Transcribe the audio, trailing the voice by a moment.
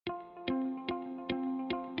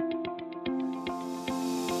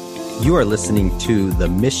You are listening to the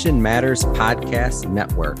Mission Matters Podcast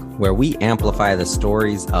Network, where we amplify the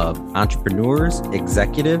stories of entrepreneurs,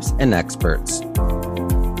 executives, and experts.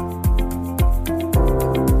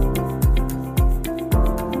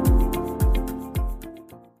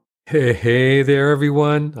 Hey there,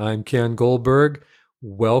 everyone. I'm Ken Goldberg.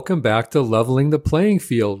 Welcome back to Leveling the Playing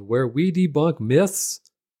Field, where we debunk myths,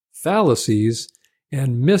 fallacies,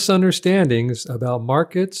 and misunderstandings about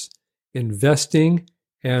markets, investing,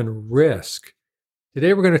 and risk.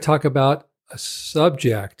 Today, we're going to talk about a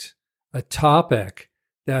subject, a topic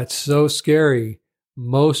that's so scary,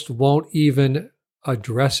 most won't even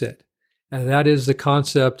address it. And that is the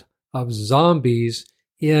concept of zombies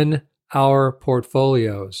in our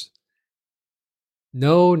portfolios.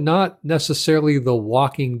 No, not necessarily the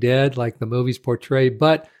Walking Dead like the movies portray,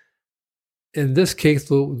 but in this case,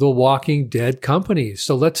 the Walking Dead companies.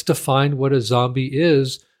 So let's define what a zombie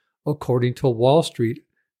is according to Wall Street.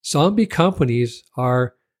 Zombie companies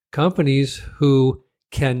are companies who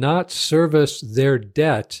cannot service their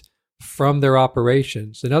debt from their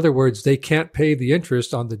operations. In other words, they can't pay the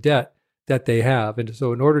interest on the debt that they have. And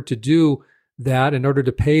so in order to do that, in order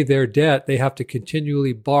to pay their debt, they have to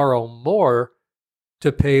continually borrow more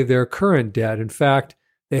to pay their current debt. In fact,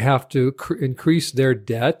 they have to increase their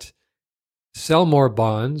debt, sell more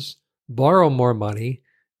bonds, borrow more money,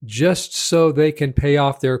 just so they can pay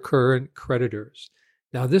off their current creditors.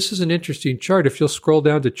 Now, this is an interesting chart. If you'll scroll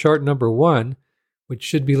down to chart number 1, which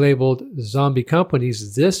should be labeled Zombie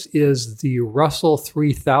Companies, this is the Russell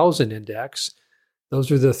 3000 index.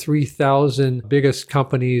 Those are the 3,000 biggest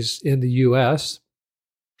companies in the U.S.,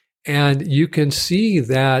 and you can see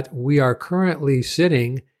that we are currently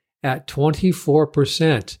sitting at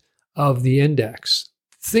 24% of the index.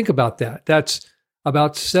 Think about that. That's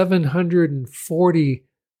about 740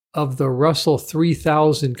 of the Russell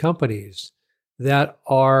 3000 companies that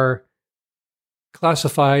are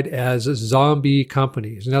classified as zombie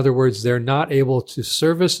companies. In other words, they're not able to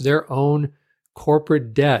service their own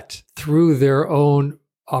corporate debt through their own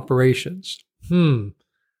operations.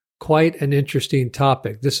 Quite an interesting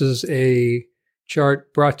topic. This is a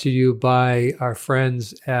chart brought to you by our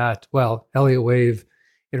friends at, Elliott Wave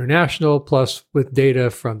International, plus with data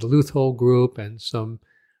from the Loothole Group and some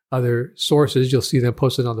other sources. You'll see them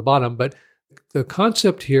posted on the bottom. But the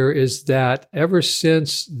concept here is that ever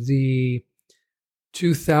since the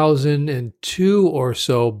 2002 or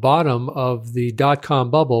so bottom of the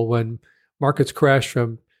dot-com bubble, when markets crashed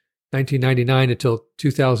from 1999 until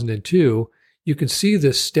 2002, you can see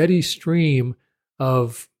this steady stream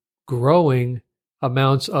of growing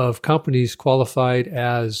amounts of companies qualified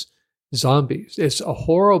as zombies. It's a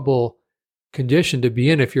horrible condition to be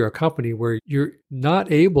in if you're a company where you're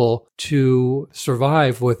not able to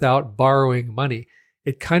survive without borrowing money.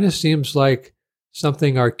 It kind of seems like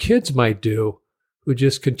something our kids might do, who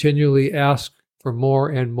just continually ask for more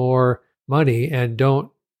and more money and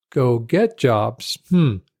don't go get jobs.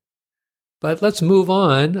 But let's move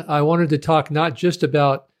on. I wanted to talk not just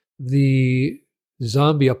about the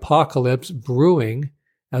zombie apocalypse brewing,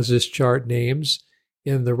 as this chart names,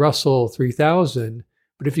 in the Russell 3000.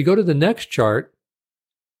 But if you go to the next chart,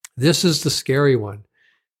 this is the scary one,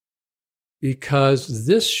 because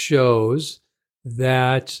this shows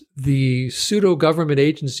that the pseudo-government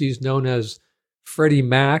agencies known as Freddie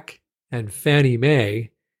Mac and Fannie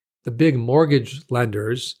Mae, the big mortgage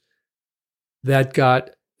lenders that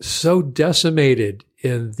got so decimated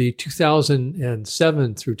in the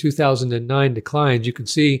 2007 through 2009 declines, you can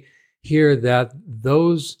see here that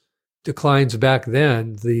those declines back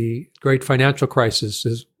then, the great financial crisis,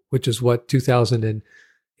 which is what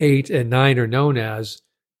 2008 and 9 are known as,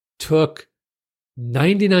 took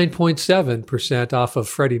 99.7% off of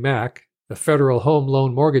Freddie Mac, the Federal Home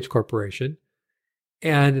Loan Mortgage Corporation,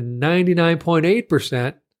 and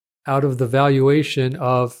 99.8% out of the valuation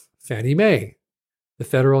of Fannie Mae, the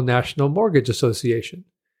Federal National Mortgage Association.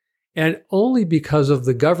 And only because of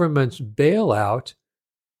the government's bailout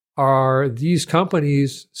are these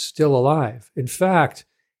companies still alive. In fact,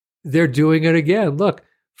 they're doing it again. Look,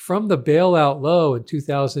 from the bailout low in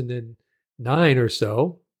 2009 or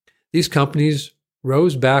so, these companies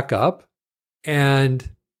rose back up. And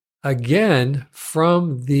again,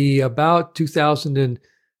 from the about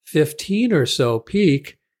 2015 or so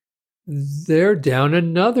peak, they're down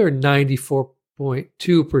another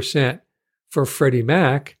 94.2% for Freddie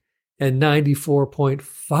Mac and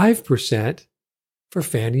 94.5% for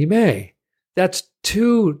Fannie Mae. That's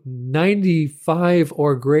two 95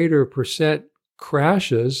 or greater percent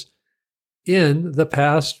crashes in the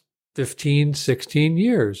past 15, 16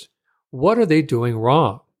 years. What are they doing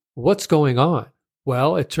wrong? What's going on?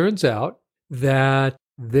 Well, it turns out that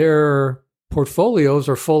their portfolios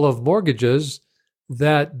are full of mortgages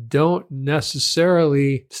that don't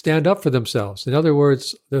necessarily stand up for themselves. In other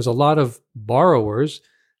words, there's a lot of borrowers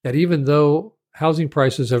that even though housing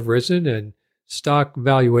prices have risen and stock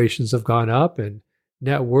valuations have gone up and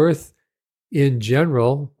net worth in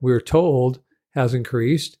general, we're told, has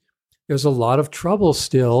increased, there's a lot of trouble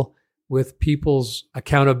still with people's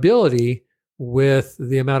accountability with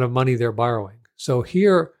the amount of money they're borrowing. So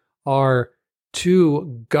here are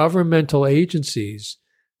two governmental agencies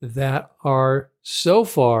that are so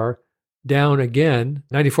far down again,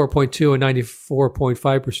 94.2 and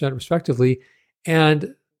 94.5% respectively.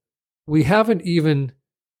 And we haven't even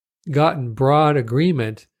gotten broad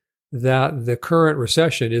agreement that the current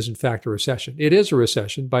recession is in fact a recession. It is a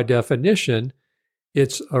recession. By definition,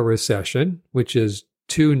 it's a recession, which is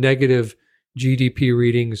two negative GDP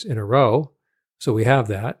readings in a row. So we have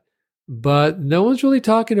that. But no one's really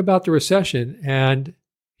talking about the recession. And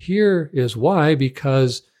here is why,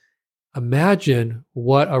 because imagine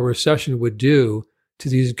what a recession would do to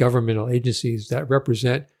these governmental agencies that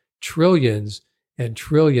represent trillions and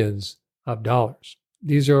trillions of dollars.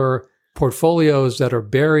 These are portfolios that are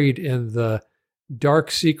buried in the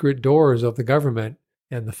dark secret doors of the government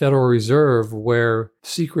and the Federal Reserve, where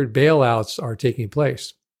secret bailouts are taking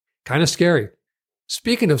place. Kind of scary.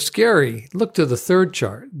 Speaking of scary, look to the third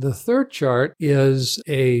chart. The third chart is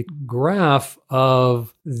a graph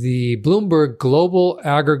of the Bloomberg Global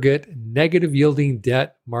Aggregate Negative Yielding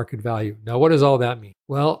Debt Market Value. Now, what does all that mean?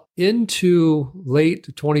 Well, into late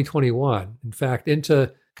 2021, in fact,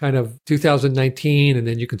 into kind of 2019, and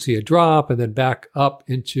then you can see a drop, and then back up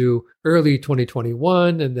into early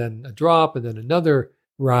 2021, and then a drop, and then another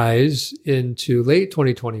rise into late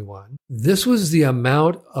 2021. This was the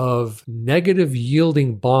amount of negative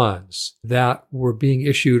yielding bonds that were being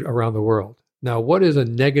issued around the world. Now, what is a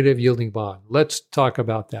negative yielding bond? Let's talk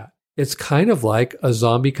about that. It's kind of like a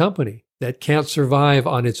zombie company that can't survive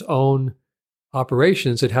on its own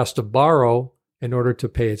operations. It has to borrow in order to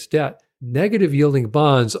pay its debt. Negative yielding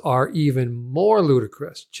bonds are even more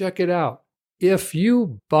ludicrous. Check it out. If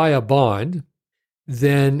you buy a bond,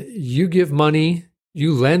 then you give money,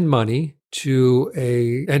 you lend money to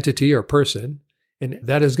a entity or person, and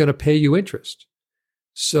that is going to pay you interest.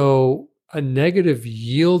 So a negative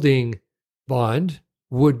yielding bond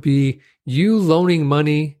would be you loaning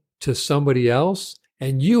money to somebody else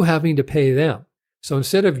and you having to pay them. So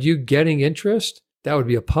instead of you getting interest, that would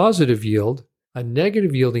be a positive yield. A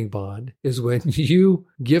negative yielding bond is when you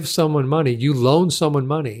give someone money, you loan someone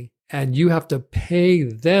money, and you have to pay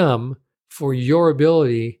them for your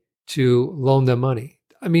ability to loan them money.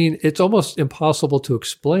 I mean, it's almost impossible to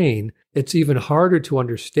explain. It's even harder to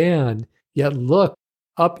understand. Yet look,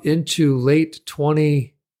 up into late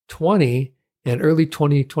 2020 and early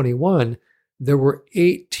 2021, there were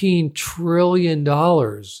 $18 trillion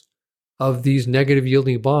of these negative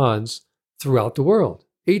yielding bonds throughout the world.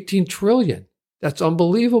 18 trillion. That's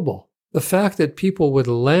unbelievable. The fact that people would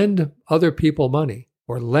lend other people money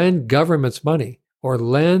or lend governments money or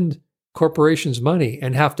lend corporations money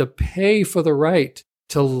and have to pay for the right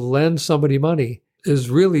to lend somebody money is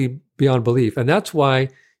really beyond belief. And that's why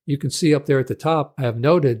you can see up there at the top, I have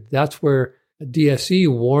noted that's where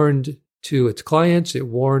DSE warned to its clients. It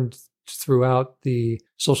warned throughout the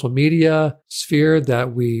social media sphere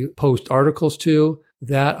that we post articles to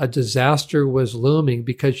that a disaster was looming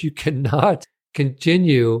because you cannot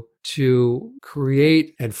continue to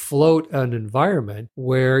create and float an environment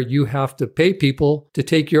where you have to pay people to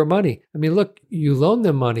take your money. I mean, look, you loan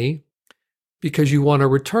them money because you want a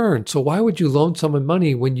return. So why would you loan someone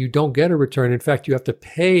money when you don't get a return? In fact, you have to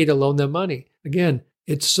pay to loan them money. Again,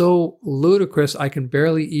 it's so ludicrous, I can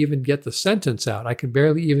barely even get the sentence out. I can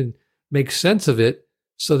barely even make sense of it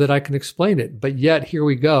so that I can explain it. But yet, here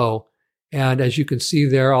we go. And as you can see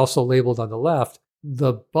there, also labeled on the left,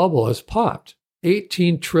 the bubble has popped.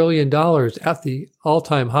 $18 trillion at the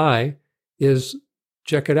all-time high is,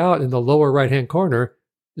 check it out in the lower right-hand corner,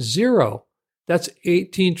 zero. That's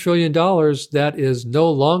 $18 trillion that is no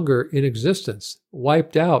longer in existence,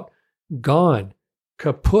 wiped out, gone,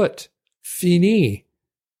 kaput, fini,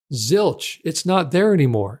 zilch. It's not there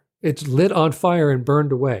anymore. It's lit on fire and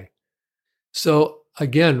burned away. So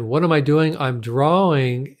again, what am I doing? I'm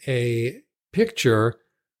drawing a picture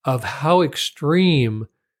of how extreme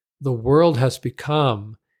the world has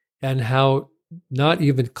become and how not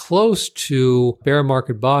even close to bear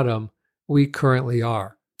market bottom we currently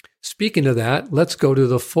are. Speaking of that, let's go to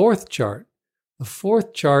the fourth chart. The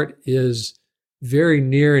fourth chart is very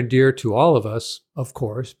near and dear to all of us, of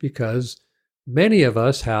course, because many of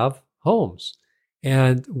us have homes.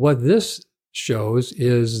 And what this shows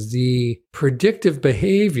is the predictive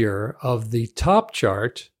behavior of the top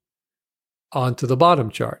chart onto the bottom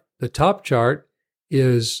chart. The top chart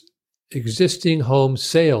is existing home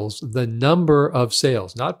sales, the number of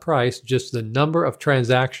sales, not price, just the number of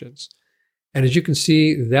transactions. And as you can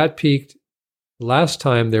see, that peaked last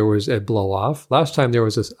time there was a blow-off. Last time there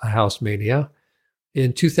was a house mania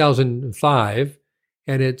in 2005,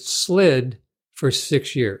 and it slid for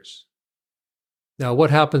 6 years. Now, what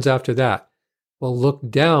happens after that? Well, look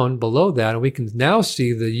down below that, and we can now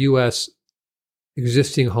see the U.S.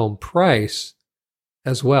 existing home price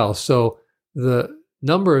as well. So the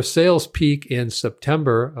number of sales peak in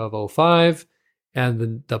September of 2005,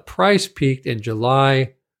 and the price peaked in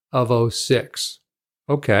July of 2006.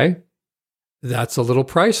 Okay, that's a little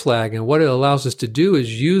price lag. And what it allows us to do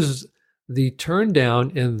is use the turn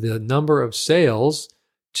down in the number of sales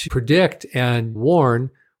to predict and warn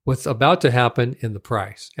what's about to happen in the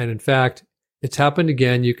price. And in fact, it's happened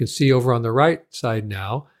again. You can see over on the right side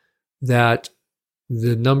now that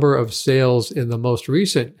the number of sales in the most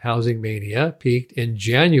recent housing mania peaked in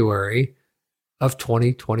January of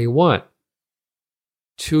 2021,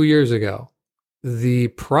 2 years ago. The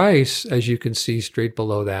price, as you can see straight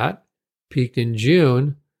below that, peaked in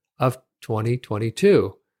June of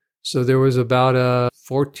 2022. So there was about a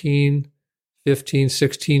 14, 15,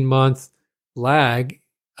 16-month lag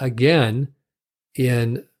again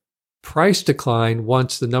in price decline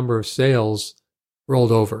once the number of sales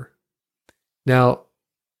rolled over. Now,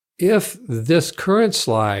 if this current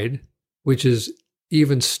slide, which is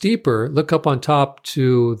even steeper, look up on top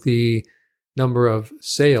to the number of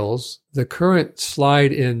sales. The current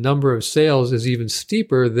slide in number of sales is even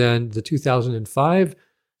steeper than the 2005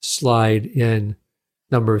 slide in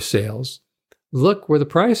number of sales. Look where the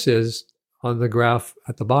price is on the graph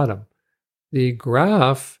at the bottom. The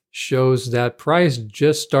graph shows that price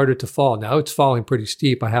just started to fall. Now it's falling pretty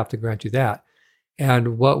steep, I have to grant you that.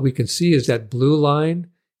 And what we can see is that blue line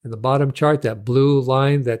in the bottom chart, that blue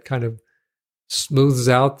line that kind of smooths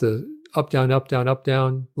out the up, down, up, down, up,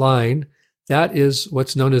 down line. That is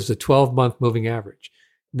what's known as the 12-month moving average.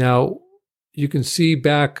 Now, you can see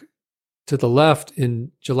back to the left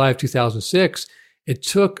in July of 2006, it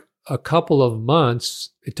took a couple of months.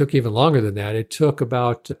 It took even longer than that. It took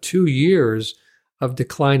about 2 years of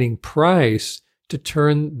declining price to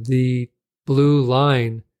turn the blue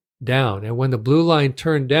line down. And when the blue line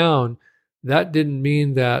turned down, that didn't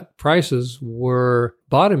mean that prices were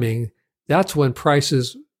bottoming. That's when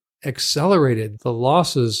prices accelerated. The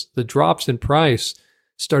losses, the drops in price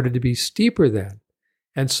started to be steeper then.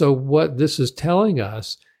 And so what this is telling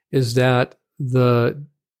us is that the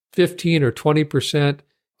 15 or 20%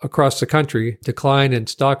 across the country decline in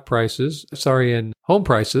in home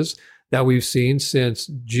prices that we've seen since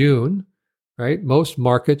June, right? Most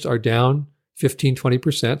markets are down 15,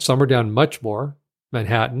 20%. Some are down much more.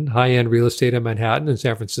 Manhattan, high-end real estate in Manhattan and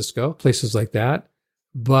San Francisco, places like that.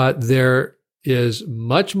 But there is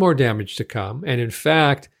much more damage to come. And in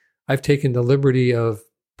fact, I've taken the liberty of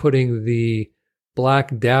putting the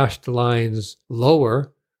black dashed lines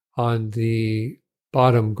lower on the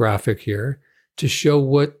bottom graphic here to show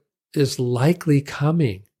what is likely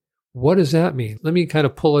coming. What does that mean? Let me kind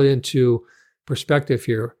of pull it into perspective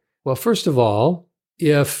here. Well, first of all,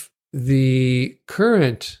 if the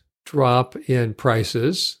current drop in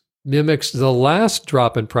prices mimics the last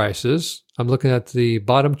drop in prices, I'm looking at the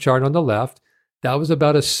bottom chart on the left, that was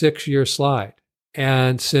about a 6-year slide.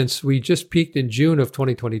 And since we just peaked in June of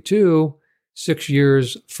 2022, 6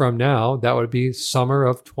 years from now, that would be summer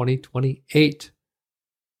of 2028.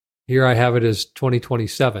 Here I have it as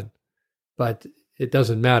 2027, but it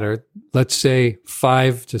doesn't matter. Let's say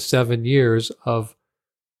 5 to 7 years of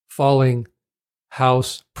falling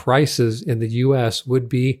house prices in the U.S. would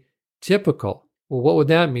be typical. Well, what would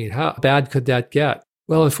that mean? How bad could that get?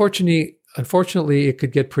 Well, unfortunately, it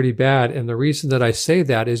could get pretty bad. And the reason that I say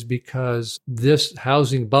that is because this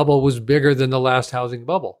housing bubble was bigger than the last housing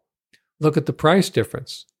bubble. Look at the price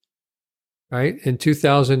difference, right? In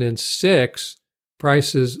 2006,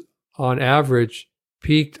 prices on average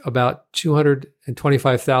peaked about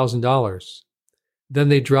 $225,000. Then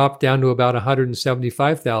they dropped down to about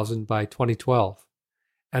 $175,000 by 2012.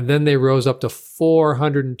 And then they rose up to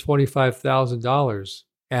 $425,000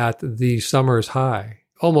 at the summer's high,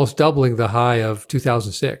 almost doubling the high of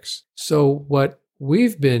 2006. So what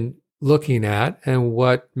we've been looking at and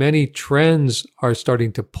what many trends are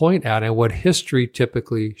starting to point at and what history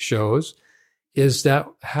typically shows is that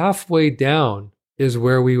halfway down is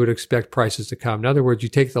where we would expect prices to come. In other words, you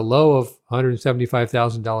take the low of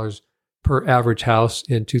 $175,000 per average house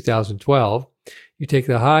in 2012, you take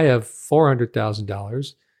the high of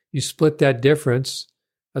 $400,000, You split that difference,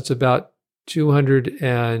 that's about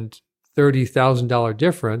 $230,000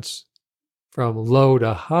 difference from low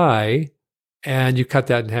to high, and you cut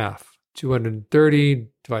that in half. 230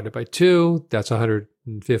 divided by 2, that's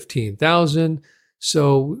 115,000.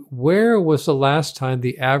 So where was the last time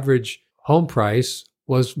the average home price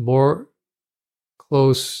was more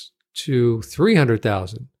close to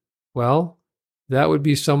 300,000? Well, that would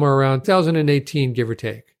be somewhere around 2018, give or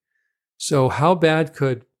take. So how bad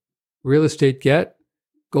could real estate get?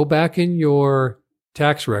 Go back in your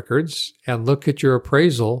tax records and look at your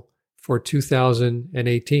appraisal for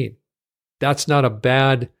 2018. That's not a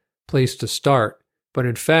bad place to start, but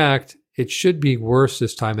in fact, it should be worse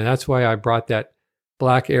this time. And that's why I brought that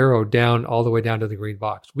black arrow down all the way down to the green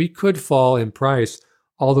box. We could fall in price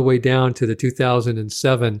all the way down to the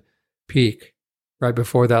 2007 peak, right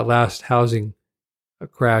before that last housing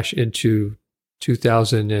crash into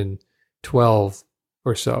 2012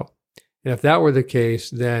 or so. And if that were the case,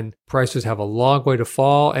 then prices have a long way to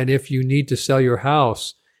fall. And if you need to sell your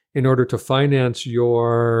house in order to finance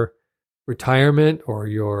your retirement or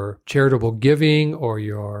your charitable giving or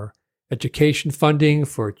your education funding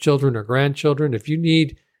for children or grandchildren, if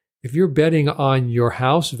you're betting on your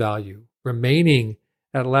house value remaining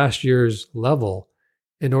at last year's level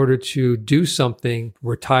in order to do something,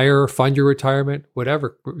 retire, fund your retirement,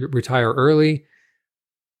 whatever, retire early,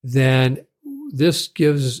 then this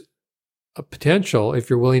gives a potential, if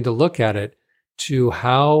you're willing to look at it, to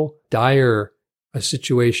how dire a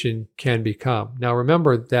situation can become. Now,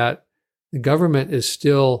 remember that the government is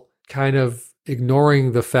still kind of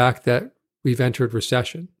ignoring the fact that we've entered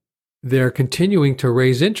recession. They're continuing to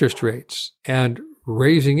raise interest rates, and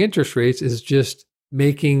raising interest rates is just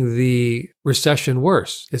making the recession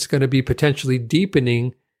worse. It's going to be potentially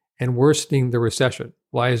deepening and worsening the recession.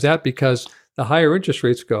 Why is that? Because the higher interest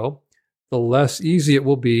rates go, the less easy it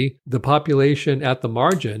will be. The population at the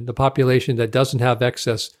margin, the population that doesn't have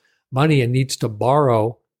excess money and needs to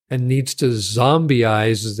borrow and needs to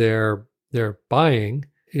zombieize their buying,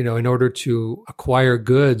 in order to acquire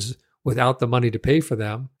goods without the money to pay for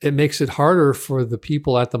them. It makes it harder for the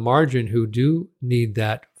people at the margin who do need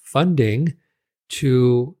that funding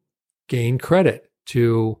to gain credit,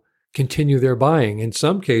 to continue their buying. In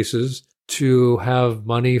some cases, to have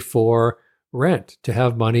money for rent, to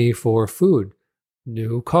have money for food,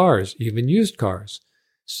 new cars, even used cars.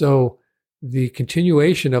 So the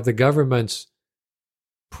continuation of the government's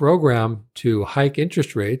program to hike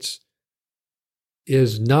interest rates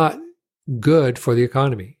is not good for the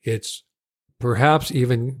economy. It's perhaps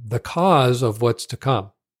even the cause of what's to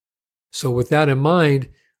come. So with that in mind,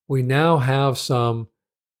 we now have some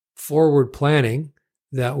forward planning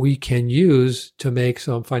that we can use to make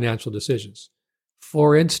some financial decisions.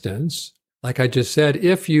 For instance, like I just said,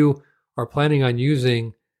 if you are planning on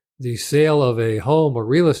using the sale of a home or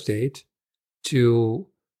real estate to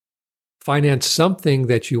finance something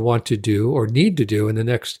that you want to do or need to do in the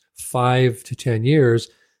next 5 to 10 years,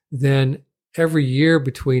 then every year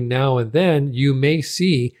between now and then, you may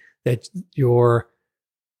see that your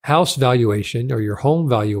house valuation or your home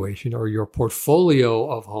valuation or your portfolio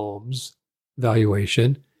of homes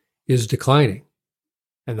valuation is declining.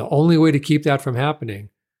 And the only way to keep that from happening,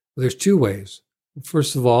 there's two ways.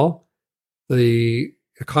 First of all, the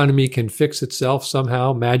economy can fix itself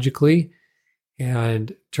somehow magically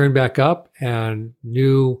and turn back up, and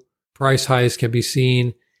new price highs can be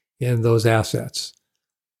seen in those assets.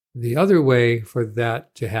 The other way for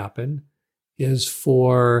that to happen is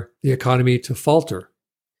for the economy to falter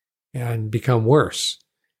and become worse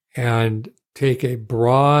and take a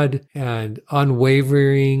broad and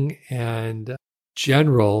unwavering and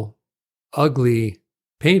general ugly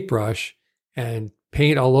paintbrush and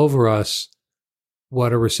paint all over us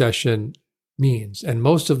what a recession means. And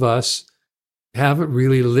most of us haven't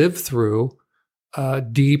really lived through a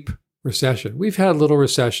deep recession. We've had little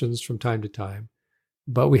recessions from time to time,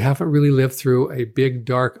 but we haven't really lived through a big,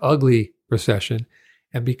 dark, ugly recession.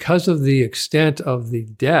 And because of the extent of the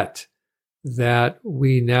debt that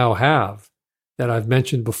we now have, that I've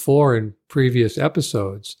mentioned before in previous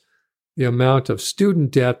episodes, the amount of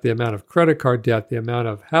student debt, the amount of credit card debt, the amount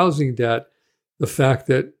of housing debt, the fact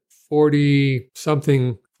that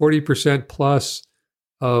 40% plus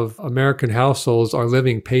of American households are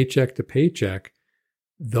living paycheck to paycheck,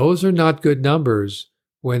 those are not good numbers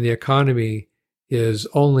when the economy is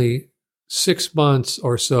only 6 months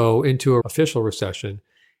or so into an official recession,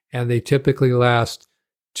 and they typically last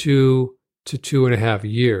 2 to 2.5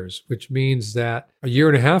 years, which means that a year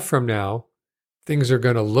and a half from now, things are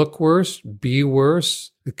going to look worse, be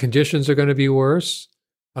worse, the conditions are going to be worse,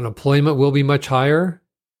 unemployment will be much higher,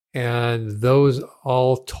 And those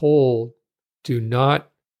all told do not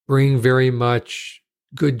bring very much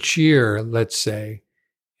good cheer, let's say,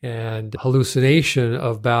 and hallucination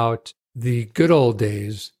about the good old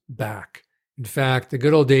days back. In fact, the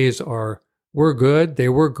good old days were good. They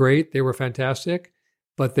were great. They were fantastic,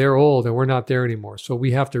 but they're old and we're not there anymore. So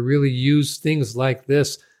we have to really use things like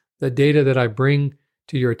this. The data that I bring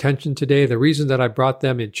to your attention today, the reason that I brought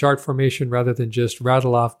them in chart formation rather than just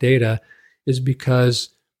rattle off data is because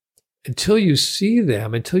until you see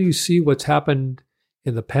them, until you see what's happened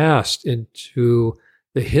in the past into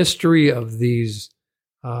the history of these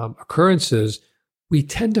occurrences, we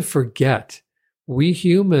tend to forget. We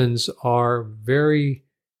humans are very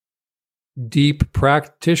deep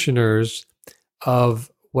practitioners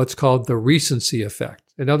of what's called the recency effect.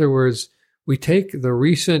 In other words, we take the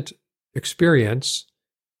recent experience,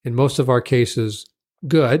 in most of our cases,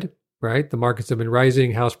 good, right? The markets have been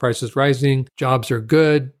rising, house prices rising, jobs are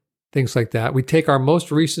good, things like that. We take our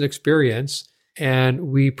most recent experience and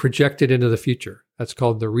we project it into the future. That's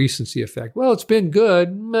called the recency effect. Well, it's been good.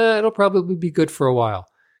 It'll probably be good for a while.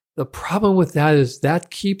 The problem with that is that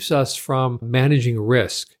keeps us from managing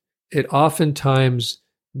risk. It oftentimes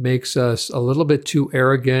makes us a little bit too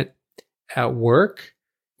arrogant at work.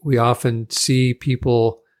 We often see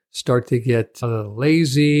people start to get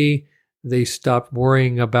lazy. They stop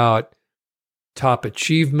worrying about top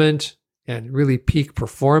achievement and really peak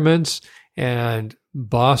performance, and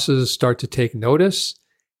bosses start to take notice.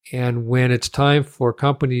 And when it's time for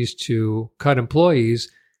companies to cut employees,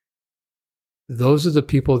 those are the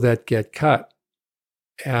people that get cut.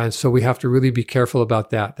 And so we have to really be careful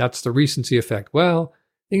about that. That's the recency effect. Well,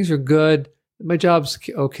 things are good. My job's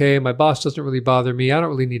okay. My boss doesn't really bother me. I don't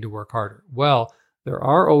really need to work harder. Well, there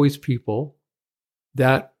are always people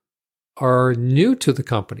that are new to the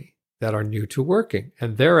company, that are new to working,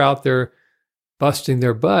 and they're out there busting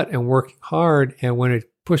their butt and working hard. And when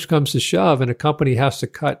it push comes to shove and a company has to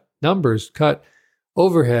cut numbers, cut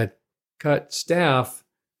overhead, cut staff,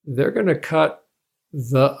 they're going to cut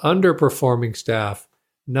the underperforming staff,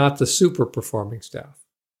 not the super performing staff.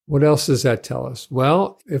 What else does that tell us?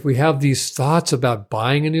 Well, if we have these thoughts about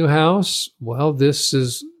buying a new house, well, this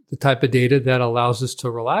is the type of data that allows us to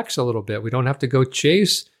relax a little bit. We don't have to go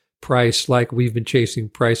chase price like we've been chasing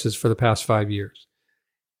prices for the past 5 years.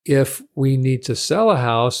 If we need to sell a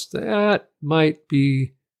house, that might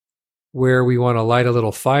be where we want to light a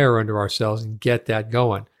little fire under ourselves and get that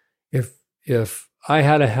going. If I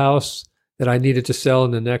had a house that I needed to sell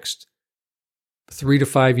in the next 3 to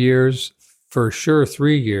 5 years, for sure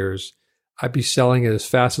 3 years, I'd be selling it as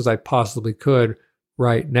fast as I possibly could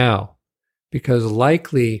right now. Because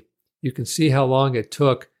likely, you can see how long it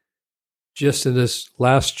took just in this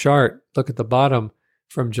last chart. Look at the bottom.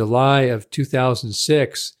 From July of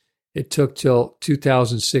 2006, it took till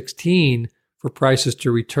 2016 for prices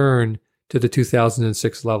to return to the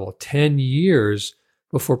 2006 level. 10 years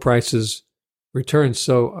before prices returned.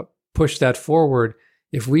 So push that forward.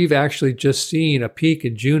 If we've actually just seen a peak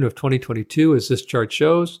in June of 2022, as this chart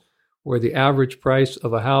shows, where the average price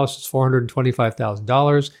of a house is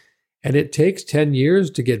 $425,000, and it takes 10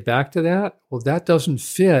 years to get back to that, well, that doesn't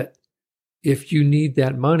fit if you need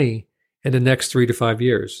that money in the next 3 to 5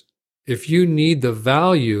 years. If you need the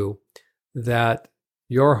value that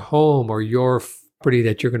your home or your property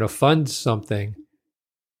that you're going to fund something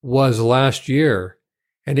was last year,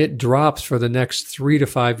 and it drops for the next 3 to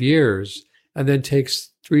 5 years, and then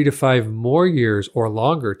takes 3 to 5 more years or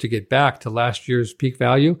longer to get back to last year's peak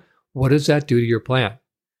value, what does that do to your plan?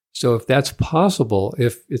 So if that's possible,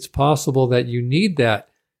 if it's possible that you need that,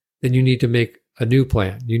 then you need to make a new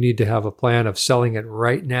plan. You need to have a plan of selling it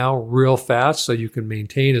right now real fast so you can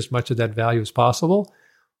maintain as much of that value as possible,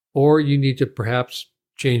 or you need to perhaps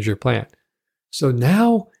change your plan. So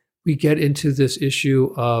now we get into this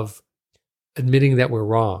issue of admitting that we're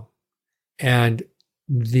wrong and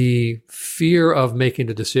the fear of making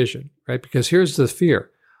a decision, right? Because here's the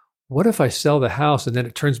fear. What if I sell the house and then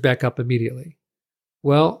it turns back up immediately?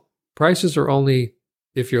 Well, prices are only,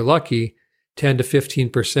 if you're lucky, 10 to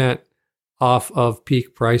 15% off of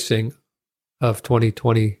peak pricing of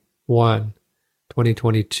 2021,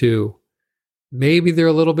 2022. Maybe they're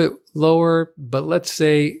a little bit lower, but let's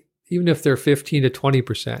say even if they're 15 to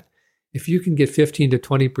 20%, if you can get 15 to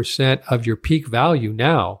 20% of your peak value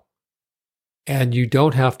now, and you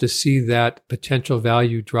don't have to see that potential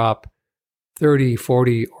value drop 30,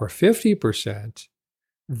 40, or 50%,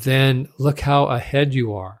 then look how ahead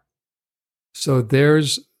you are. So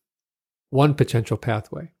there's one potential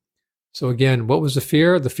pathway. So again, what was the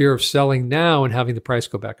fear? The fear of selling now and having the price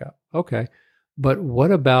go back up. Okay. But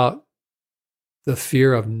what about the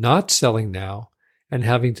fear of not selling now and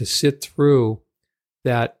having to sit through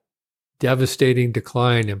that devastating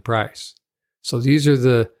decline in price. So these are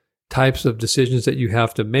the types of decisions that you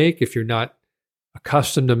have to make if you're not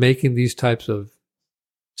accustomed to making these types of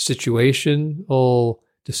situational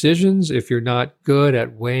decisions, if you're not good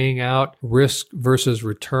at weighing out risk versus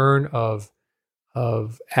return of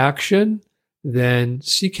action, then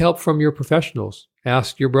seek help from your professionals.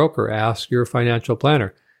 Ask your broker, ask your financial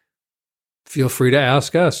planner. Feel free to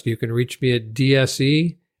ask us. You can reach me at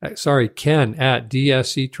Ken at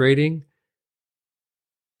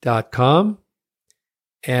dsctrading.com.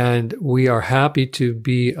 And we are happy to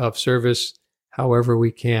be of service however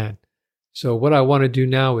we can. So what I want to do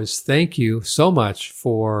now is thank you so much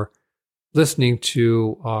for listening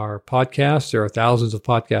to our podcast. There are thousands of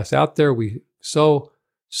podcasts out there. We so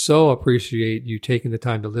appreciate you taking the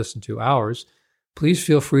time to listen to ours. Please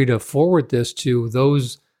feel free to forward this to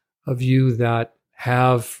those of you that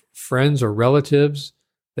have friends or relatives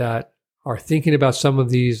that are thinking about some of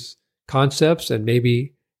these concepts and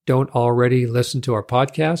maybe don't already listen to our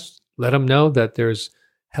podcast. Let them know that there's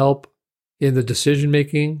help in the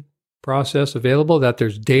decision-making process available, that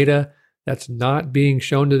there's data that's not being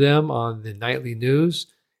shown to them on the nightly news.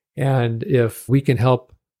 And if we can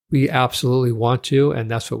help, we absolutely want to, and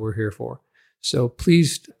that's what we're here for. So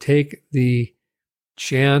please take the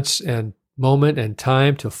chance and moment and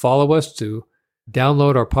time to follow us, to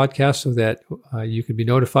download our podcast so that you can be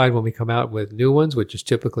notified when we come out with new ones, which is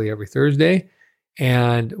typically every Thursday.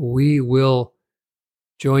 And we will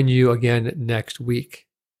join you again next week.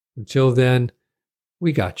 Until then,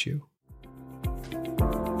 we got you.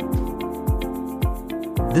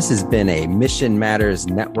 This has been a Mission Matters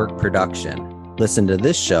Network production. Listen to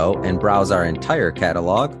this show and browse our entire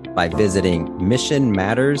catalog by visiting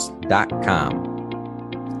missionmatters.com.